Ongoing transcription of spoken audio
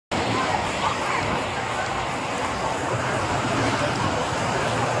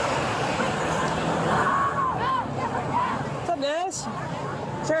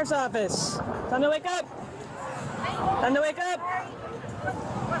office. Time to wake up. Time to wake up.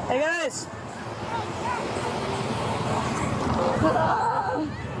 Hey guys.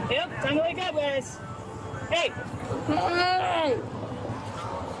 Yep, time to wake up, guys. Hey. Hey.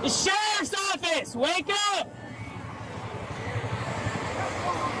 The sheriff's office. Wake up.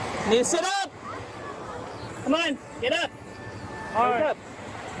 Need to sit up. Come on, get up. Wake up.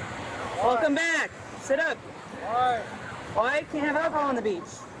 Welcome back. Sit up. Why? Why? Can't have alcohol on the beach.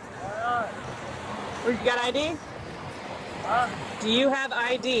 Why You got ID? not? Huh? Do you have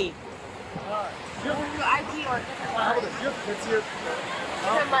ID? Why? Give him your ID or different How one. old is you? It's here.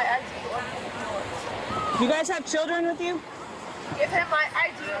 Give him my ID or different yours. You guys have children with you? Give him my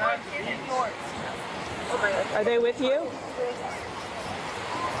ID or give him yours. Oh my God. Are they with you?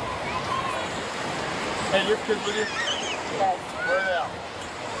 Hey, your kids with you? Yes. Where are they at?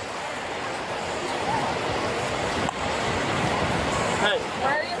 Hey,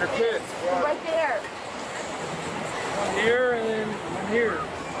 Where are your kids. Right there. One here and then one here.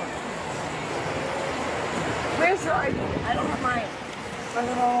 Where's your ID? I don't have mine. I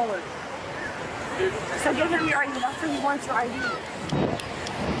don't know. So give him your ID. That's what he wants, your ID.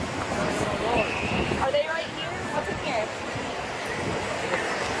 Are they right here? What's in here?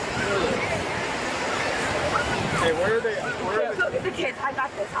 Hey, where are they? Where are they? Go get the kids. I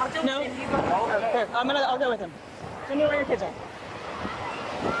got this. I'll do No. it. You go. Here, I'll go with him. Tell me where your kids are.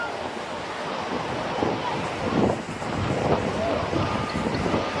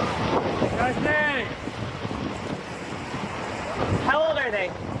 Guy's name? How old are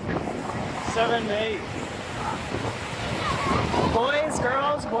they? 7 to 8. Boys,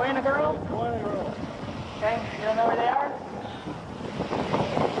 girls, boy and a girl? Boy and a girl. Okay, you don't know where they are?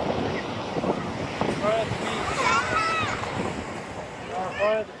 Right at the beach.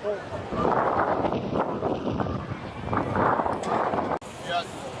 Right at the boat. Yeah,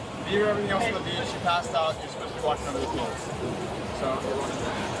 you do everything else on the beach. You passed out. You're supposed to be watching over the kids. So,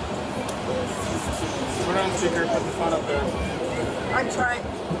 we're not in secret. Put the phone up there. I'm trying.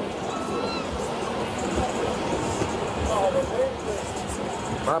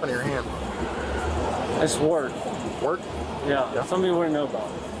 What happened to your hand? It's work. Work? Yeah. Some people wouldn't know about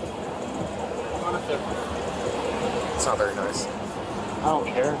it. It's not very nice. I don't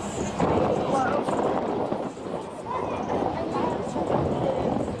care.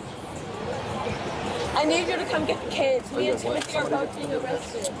 I need you to come get the kids. Me and Timothy are both being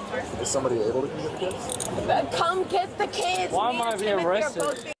arrested. Is somebody able to come get the kids? Come get the kids. Why Me am I and being Timothy are arrested?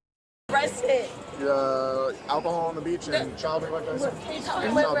 both being arrested. Alcohol on the beach and child neglect. Can you tell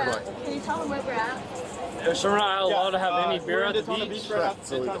him where we're at? Can you tell him where we're at? So we're not allowed to have any beer at the Daytona beach? Correct,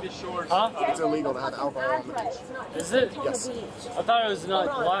 it's illegal. Huh? It's illegal to have alcohol on the beach. Is it? Yes. I thought it was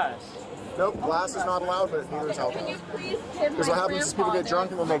not glass. Nope, glass is not allowed, but neither is Can alcohol. you please give Because what happens is people get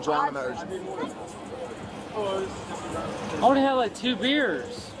drunk and then they drown in the ocean. I only had like 2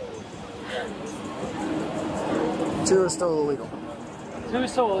 beers. 2 is still illegal. 2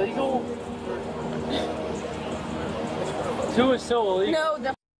 is still illegal? 2 is still illegal? No,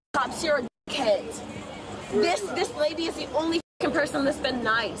 the cops here are kids. This lady is the only person that's been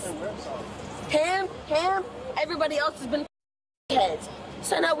nice. Him, everybody else has been kids.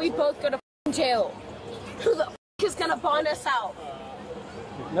 So now we both go to jail. Who the is gonna bond us out?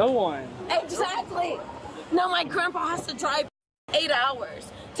 No one. Exactly. Now my grandpa has to drive 8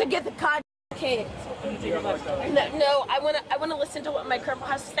 hours to get the kids. No, I wanna listen to what my grandpa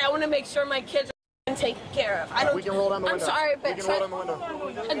has to say. I wanna make sure my kids are taken care of. We can roll down the window. I'm sorry, but we can roll down the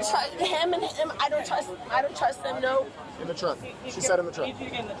window. and him, I don't trust them. No. In the truck. She said in the truck.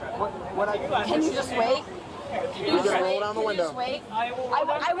 Can you just wait? You can roll down the window. Wait. I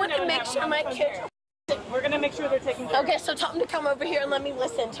want to make sure my kids. We're gonna make sure they're taken care of. Okay, so tell him to come over here and let me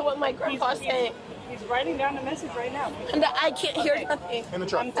listen to what my grandpa's saying. He's writing down the message right now. And I can't hear nothing. In the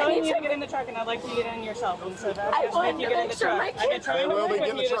truck. I'm telling you to get in the truck, and I'd like you to get in yourself. And so that I if want you to get in make the sure truck, my I've been kids. trying to They will work be with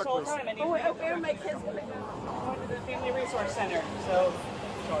in the you this truck, whole please. time, and Where are my kids gonna go? going to the Family Resource Center. So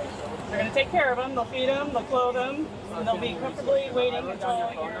they're going to take care of them. They'll feed them. They'll clothe them, and they'll be comfortably waiting until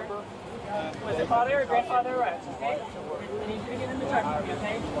your with the father or grandfather arrives. Okay? I need you to get in the truck for me.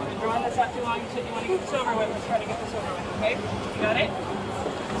 Okay? You've been drawing this out too long. You said you want to get this over with. Let's try to get this over with. Okay? You got it?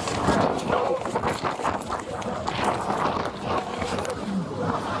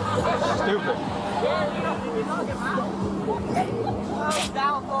 Stupid.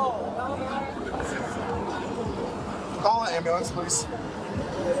 Call an ambulance, please.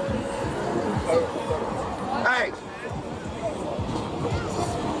 Hey!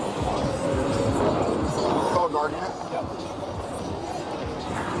 Call Guardian.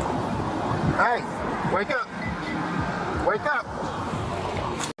 Hey! Wake up! Wake up!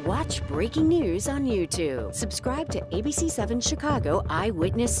 Watch breaking news on YouTube. Subscribe to ABC7 Chicago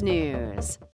Eyewitness News.